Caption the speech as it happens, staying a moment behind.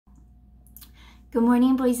Good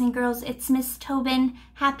morning, boys and girls. It's Miss Tobin.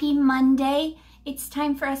 Happy Monday. It's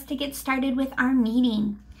time for us to get started with our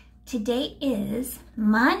meeting. Today is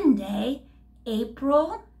Monday,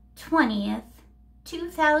 April 20th,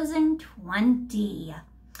 2020.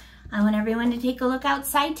 I want everyone to take a look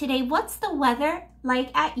outside today. What's the weather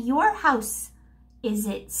like at your house? Is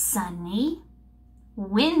it sunny,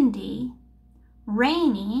 windy,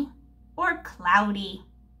 rainy, or cloudy?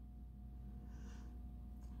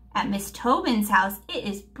 At Miss Tobin's house, it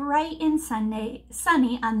is bright and sunny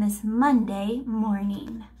on this Monday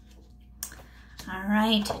morning. All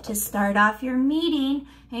right, to start off your meeting,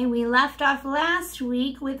 we left off last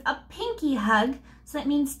week with a pinky hug. So that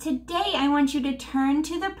means today I want you to turn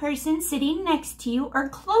to the person sitting next to you or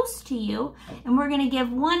close to you, and we're gonna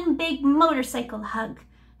give one big motorcycle hug.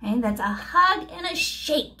 Okay, that's a hug and a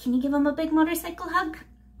shake. Can you give them a big motorcycle hug?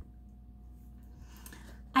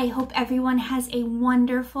 I hope everyone has a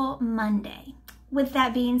wonderful Monday. With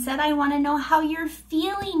that being said, I want to know how you're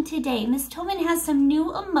feeling today. Miss Tobin has some new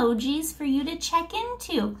emojis for you to check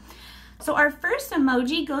into. So our first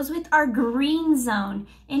emoji goes with our green zone,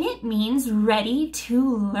 and it means ready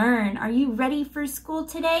to learn. Are you ready for school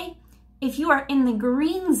today? If you are in the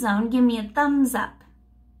green zone, give me a thumbs up.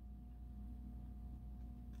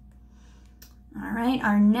 All right,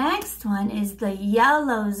 our next one is the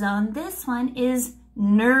yellow zone. This one is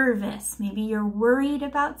nervous. Maybe you're worried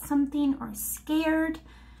about something or scared.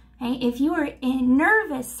 Okay, if you are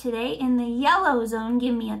nervous today in the yellow zone,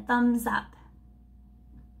 give me a thumbs up.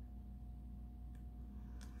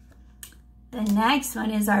 The next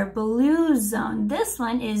one is our blue zone. This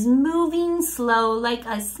one is moving slow like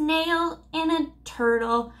a snail and a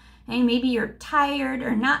turtle. Okay, maybe you're tired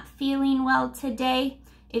or not feeling well today.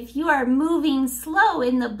 If you are moving slow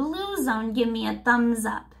in the blue zone, give me a thumbs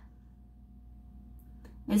up.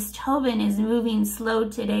 Miss Tobin is moving slow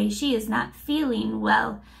today. She is not feeling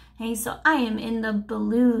well. Okay, so I am in the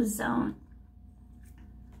blue zone.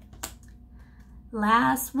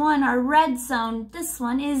 Last one, our red zone. This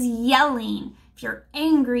one is yelling. If you're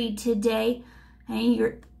angry today, okay,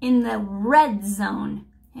 you're in the red zone.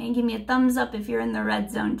 Okay, give me a thumbs up if you're in the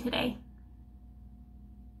red zone today.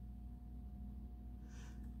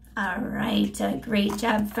 All right, great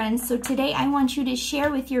job, friends. So today I want you to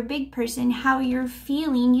share with your big person how you're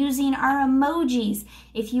feeling using our emojis.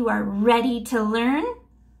 If you are ready to learn,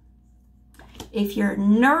 if you're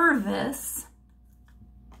nervous,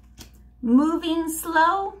 moving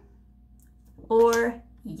slow, or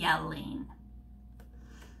yelling.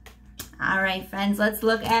 All right, friends, let's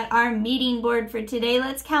look at our meeting board for today.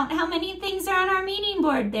 Let's count how many things are on our meeting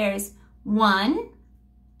board. There's 1,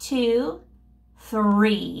 2,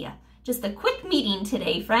 3. Just a quick meeting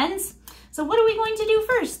today, friends. So what are we going to do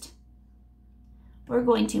first? We're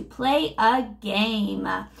going to play a game.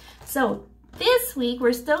 So this week,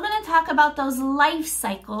 we're still going to talk about those life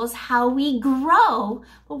cycles, how we grow,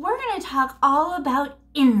 but we're going to talk all about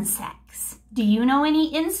insects. Do you know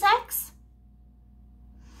any insects?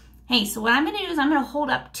 Hey, so what I'm going to do is I'm going to hold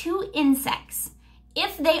up 2 insects.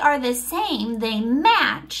 If they are the same, they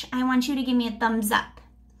match, I want you to give me a thumbs up.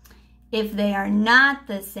 If they are not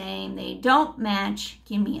the same, they don't match,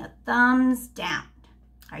 give me a thumbs down.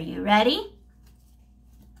 Are you ready?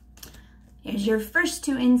 Here's your first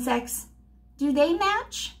 2 insects. Do they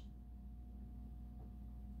match?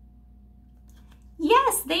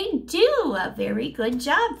 Yes, they do. A very good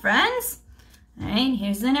job, friends. All right,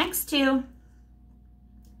 here's the next 2.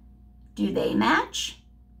 Do they match?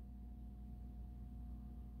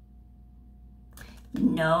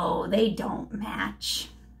 No, they don't match.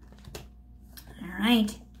 All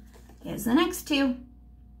right, here's the next 2.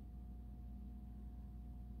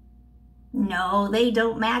 No, they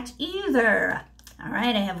don't match either. All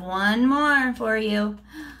right, I have one more for you.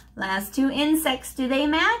 Last 2 insects, do they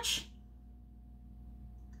match?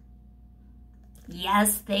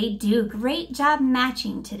 Yes, they do. Great job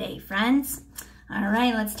matching today, friends. All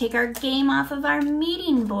right, let's take our game off of our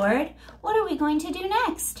meeting board. What are we going to do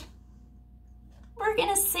next? We're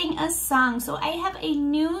gonna sing a song. So I have a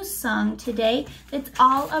new song today that's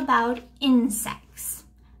all about insects,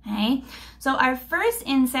 okay? So our first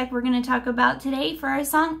insect we're gonna talk about today for our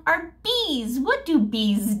song are bees. What do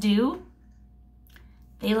bees do?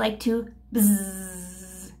 They like to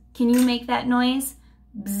buzz. Can you make that noise?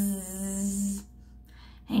 Buzz.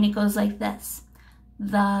 And it goes like this.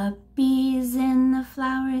 The bees in the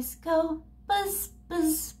flowers go buzz,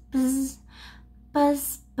 buzz, buzz,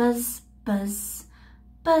 buzz, buzz, buzz.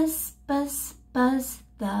 Buzz, buzz, buzz,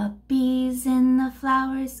 the bees in the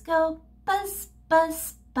flowers go buzz,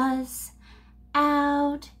 buzz, buzz,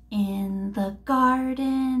 out in the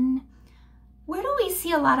garden. Where do we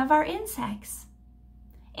see a lot of our insects?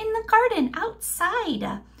 in the garden, outside.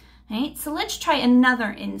 All right, so let's try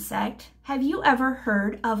another insect. Have you ever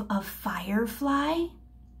heard of a firefly?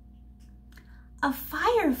 A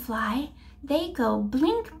firefly, they go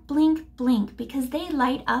blink, blink, blink because they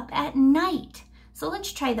light up at night. So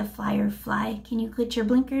let's try the firefly. Can you put your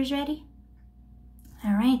blinkers ready?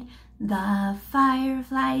 All right. The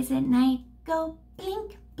fireflies at night go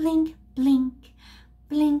blink, blink, blink,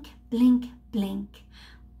 blink, blink, blink,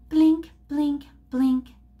 blink, blink, blink.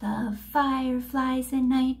 The fireflies at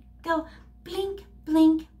night go blink,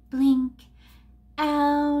 blink, blink,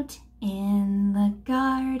 out in the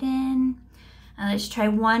garden. Now let's try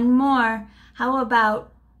one more. How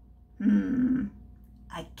about,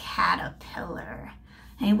 a caterpillar?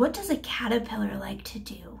 Hey, what does a caterpillar like to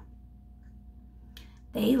do?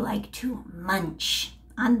 They like to munch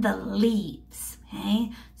on the leaves,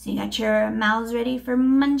 okay? So you got your mouths ready for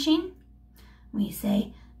munching? We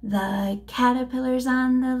say, the caterpillars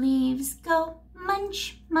on the leaves go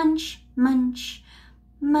munch, munch, munch,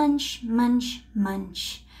 munch, munch,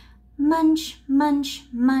 munch, munch, munch,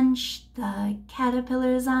 munch. The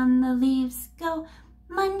caterpillars on the leaves go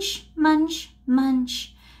munch, munch,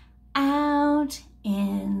 munch, out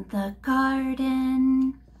in the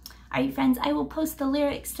garden. All right, friends, I will post the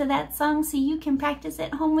lyrics to that song so you can practice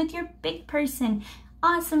at home with your big person.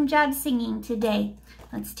 Awesome job singing today.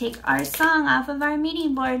 Let's take our song off of our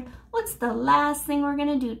meeting board. What's the last thing we're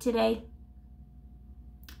gonna do today?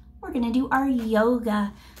 We're gonna do our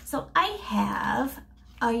yoga. So I have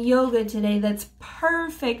a yoga today that's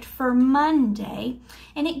perfect for Monday,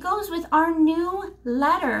 and it goes with our new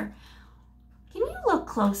letter. Can you look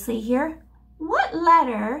closely here? What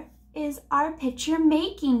letter is our picture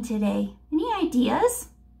making today? Any ideas?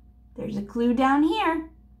 There's a clue down here.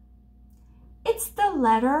 It's the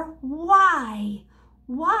letter Y.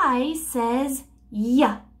 Y says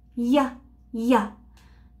ya, ya, ya.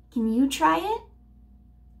 Can you try it?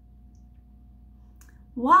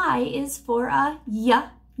 Y is for a ya,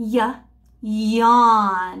 ya,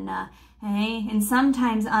 yawn. Okay? And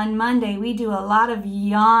sometimes on Monday we do a lot of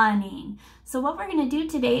yawning. So what we're going to do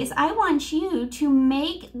today is I want you to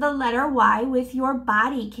make the letter Y with your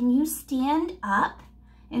body. Can you stand up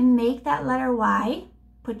and make that letter Y?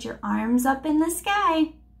 Put your arms up in the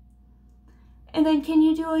sky. And then can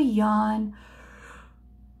you do a yawn?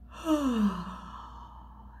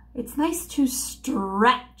 It's nice to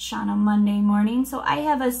stretch on a Monday morning. So I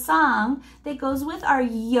have a song that goes with our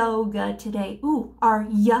yoga today. Ooh, our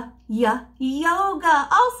yoga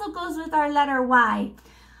also goes with our letter Y.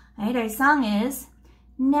 All right, our song is,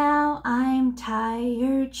 now I'm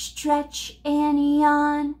tired, stretch and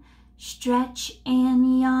yawn, stretch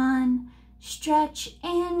and yawn, stretch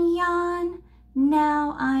and yawn.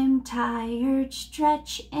 Now I'm tired,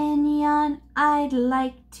 stretch and yawn, I'd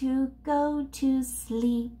like to go to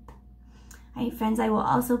sleep. All right, friends, I will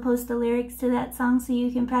also post the lyrics to that song so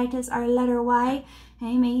you can practice our letter Y,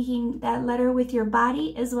 okay, making that letter with your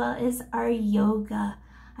body as well as our yoga.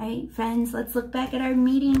 All right, friends, let's look back at our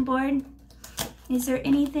meeting board. Is there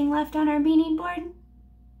anything left on our meeting board?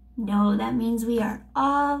 No, that means we are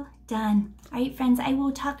all done. All right, friends, I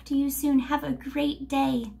will talk to you soon. Have a great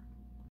day.